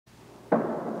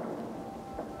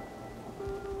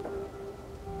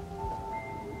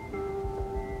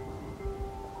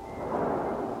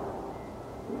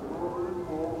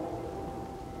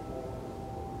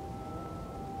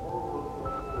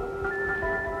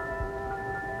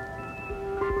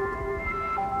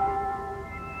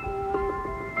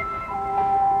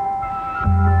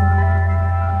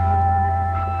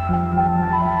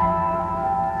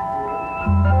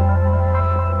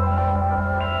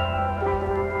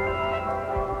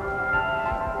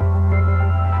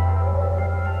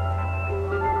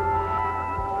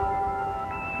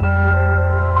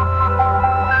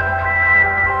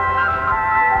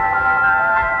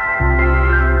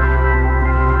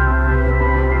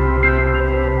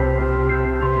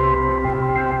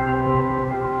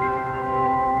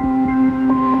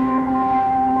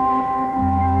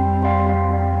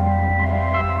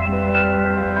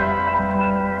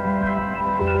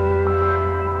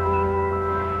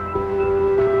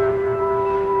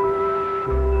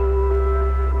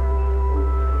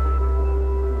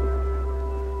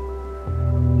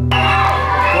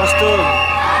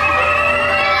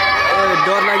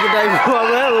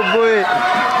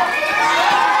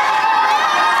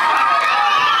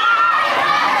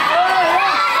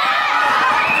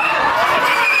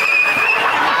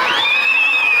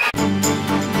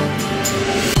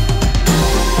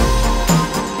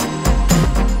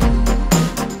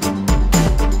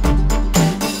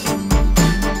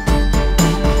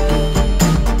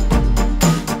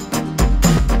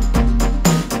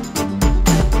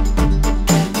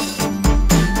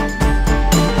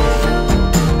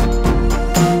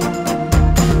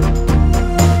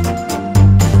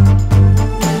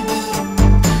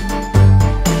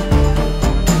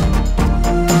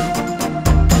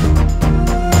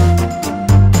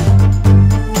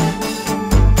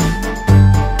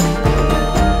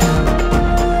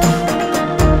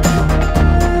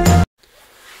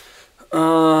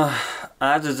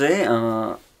आज चाहिँ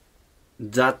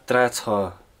जात्रा छ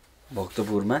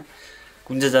भक्तपुरमा।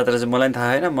 कुन चाहिँ जात्रा चाहिँ मलाई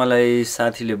थाहा छैन, मलाई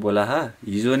साथीले बोलाहा।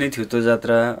 हिजो नै थियो त्यो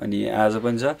जात्रा अनि आज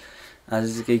पनि छ। आज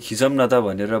चाहिँ केही खिचौँ न त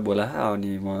भनेर बोलाहा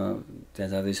अनि म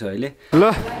त्यहाँ जाँदैछु अहिले। ल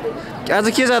आज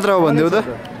के जात्रा हो भनिदेऊ त।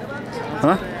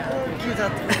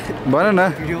 भन न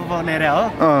भिडियो बनाएर हो।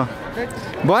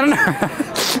 भन न।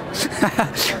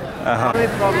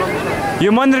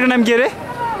 यो मन्दिरको नाम के रे?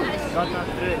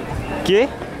 के?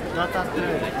 जता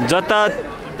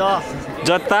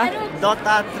जता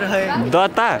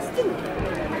दत्ता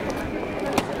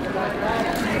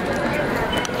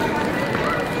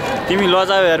तिमी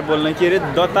लजाऊ यार बोल्न। के रे?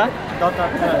 दत्ता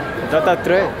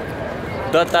दत्तात्रय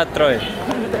दत्तात्रय।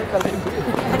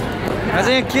 आज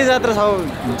यहाँ के जात्रा छ?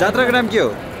 जात्राको नाम के हो?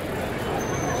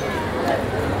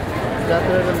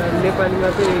 जात्राको नाम नेपालीमा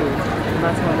चाहिँ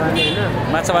माछा मार्ने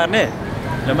हैन। माछा मार्ने?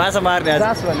 ल माछा मार्ने आज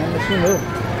भन्ने सुन हो।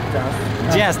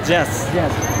 ज्यास ज्यास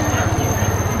ज्यास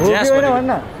ज्यास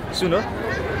भन्न। सुन हो।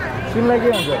 सुनलाई के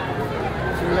भन्छ?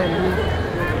 सुनलाई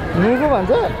नुको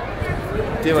भन्छ।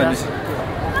 त्यो भनेपछि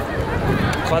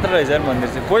खतरा रहेछ यार मन्दिर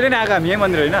चाहिँ। पहिले नै आएको हामी यही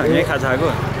मन्दिर होइन? यही खाजा आएको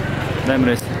दामी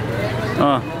रहेछ।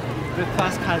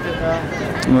 ब्रेकफास्ट खान्छ त।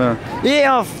 ए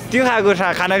त्यो खाएको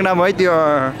खानाको नाम है त्यो।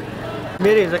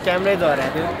 मेरो हिजो क्यामेरै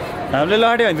धराएको थियो। हामीले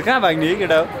लड्यो भने त कहाँ भाग्ने है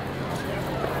केटा हो?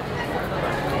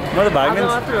 म त भाग्ने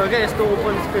मात्रै हो क्या यस्तो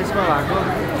ओपन स्पेसमा भएको।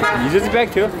 हिजो चाहिँ प्याक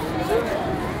थियो।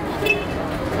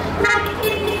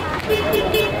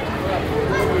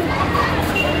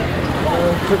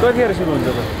 कतिखेर सुरु हुन्छ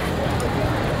त?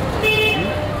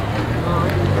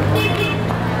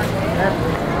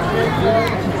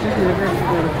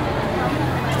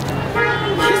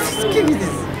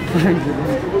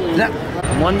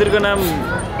 मन्दिरको नाम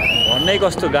भन्नै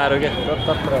कस्तो गाह्रो क्या।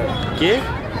 दत्तात्रय। के?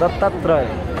 दत्तात्रय।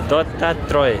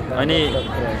 दत्तात्रय। अनि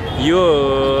यो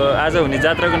आज हुने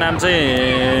जात्राको नाम चाहिँ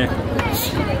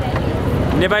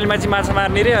नेपालीमा चाहिँ माछा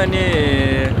मार्ने रे अनि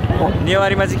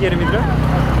नेवारीमा चाहिँ के अरे मित्र?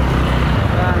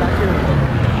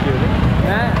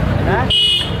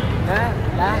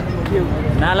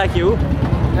 नाला के हो?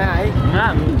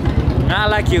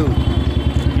 नाला के हो?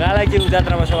 नाला के हो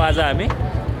जात्रामा छौँ आज हामी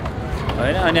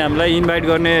होइन। अनि हामीलाई इन्भाइट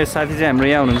गर्ने साथी चाहिँ हाम्रो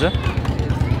यहाँ हुनुहुन्छ।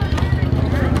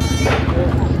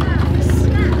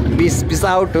 बिस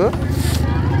आउट हो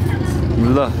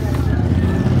ल।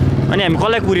 अनि हामी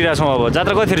कसलाई कुरिरहेछौँ अब?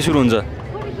 जात्रा कतिखेर सुरु हुन्छ?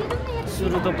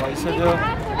 सुरु त भइसक्यो,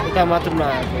 यता मात्र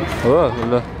नआएको हो।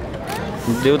 ल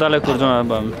देउतालाई कुर्छौँ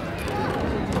अब हामी।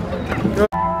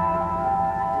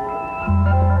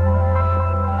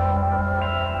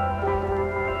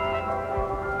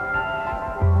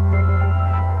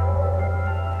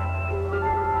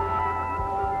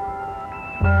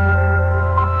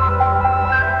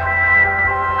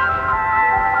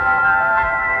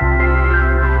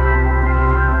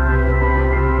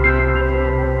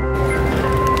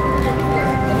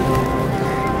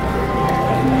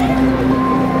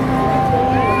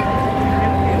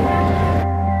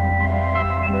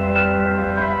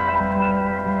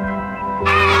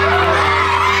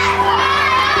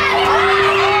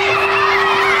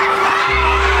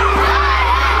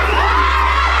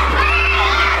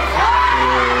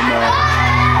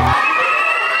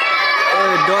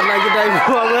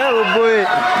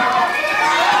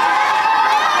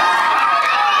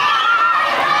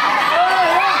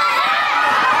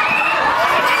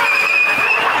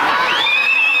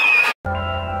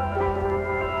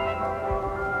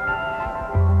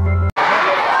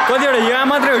 कतिवटा यहाँ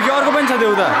मात्रै हो कि अर्को पनि छ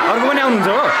देउता? अर्को पनि आउनुहुन्छ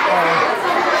हो?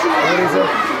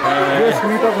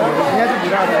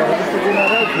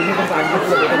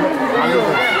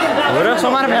 हो र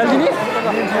समाएर फ्यालिदिने?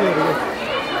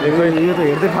 यो त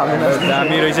हेर्दै फाल्दैन।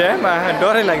 दामी रहेछ है,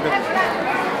 डरै लाग्दो।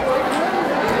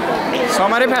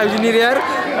 समारै फ्यालिदिने रे यार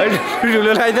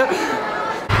ठुलो लाग्यो।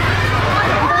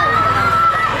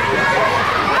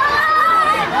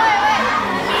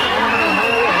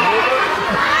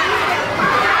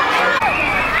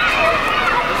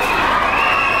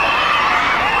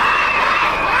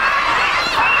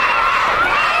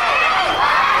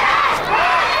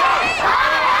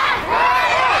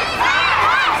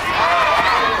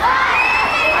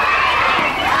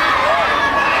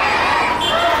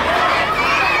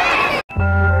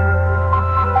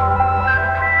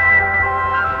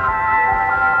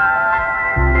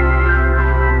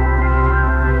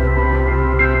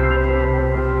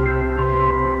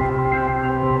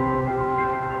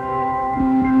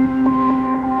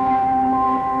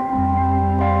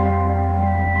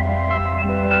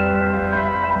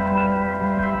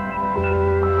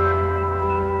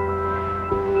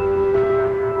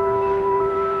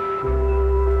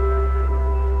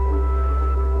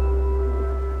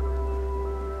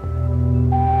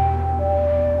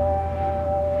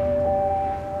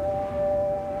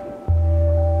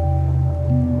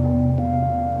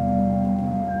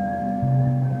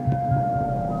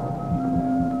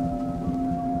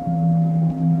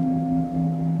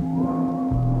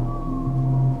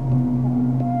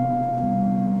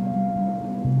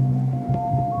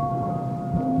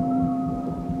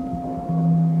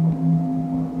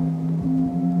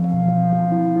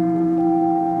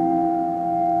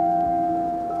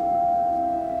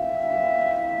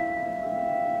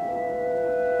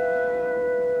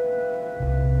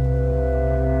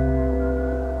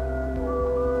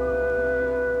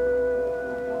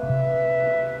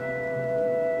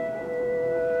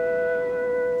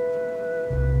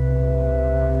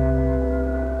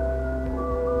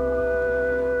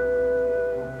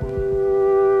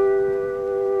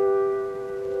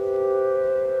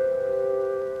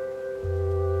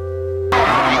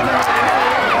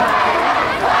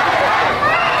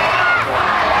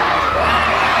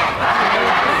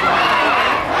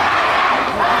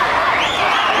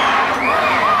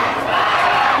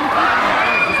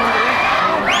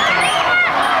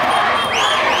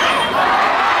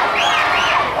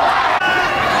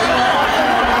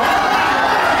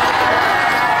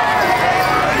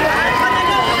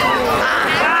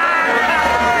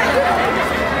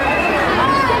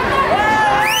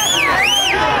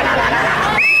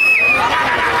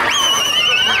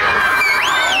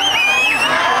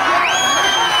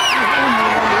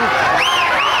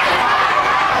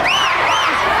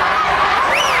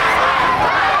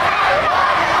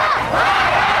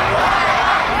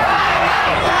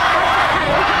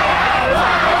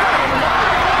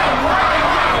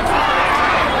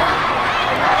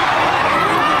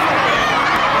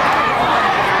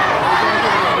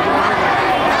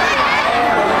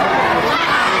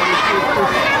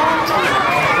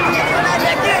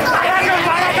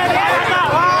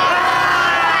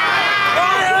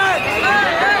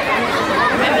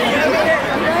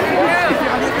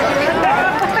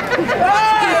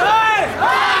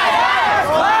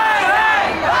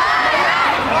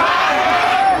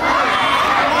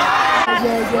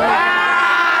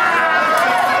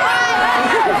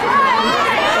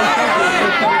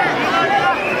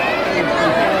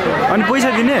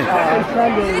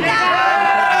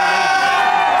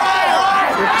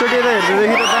 एकचोटि त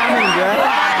हेर्दैदेखि त दामी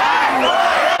हुन्छ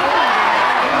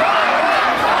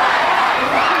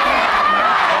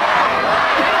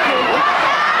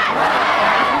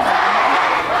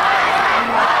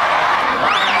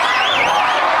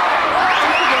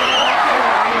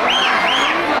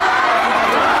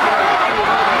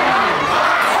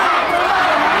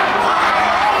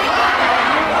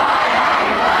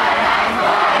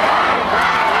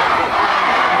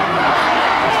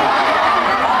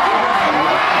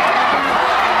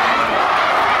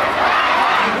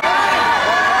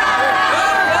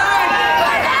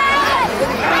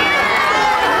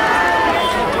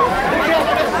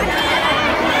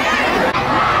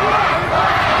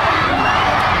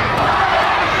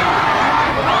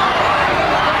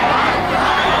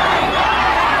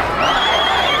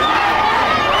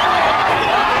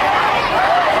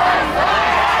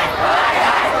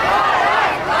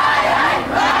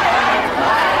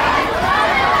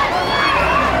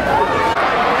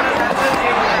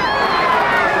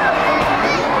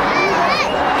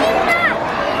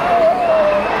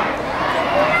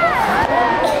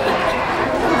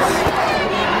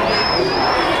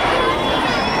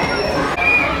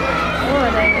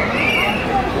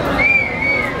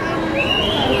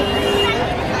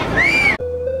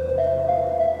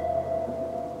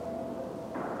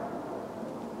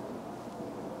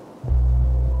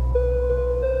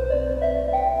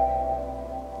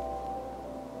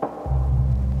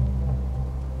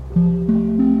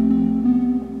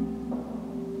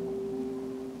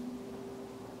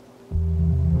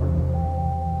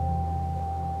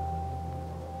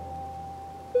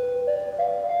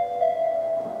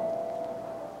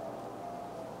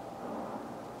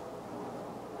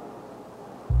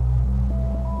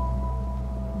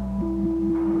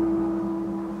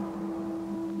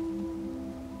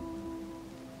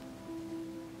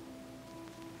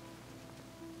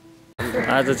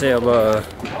आज चाहिँ अब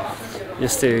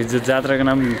यस्तै जो जात्राको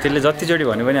नाम त्यसले जतिचोटि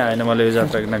भने पनि आएन मलाई यो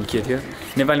जात्राको नाम के थियो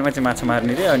नेपालीमा चाहिँ माछा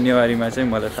मार्ने रे अनि नेवारीमा चाहिँ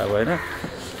मलाई थाहा भएन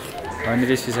अनि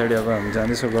त्यस पछाडि अब हामी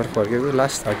जाँदैछौँ घर फर्केको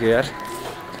लास्ट थाक्यो यार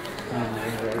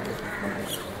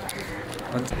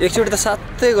एकचोटि त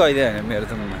साथै गइदियो होइन मेरो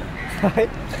त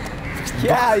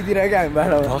क्या आइदिरहेको हामी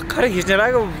बाटो भर्खरै खिच्न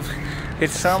लाग्यो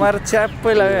समाएर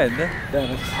च्याप्पै लाग्यो होइन त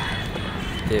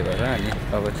त्यही भएर अनि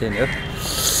अब त्यही नै हो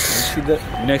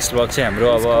नेक्स्ट ब्लग चाहिँ हाम्रो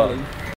अब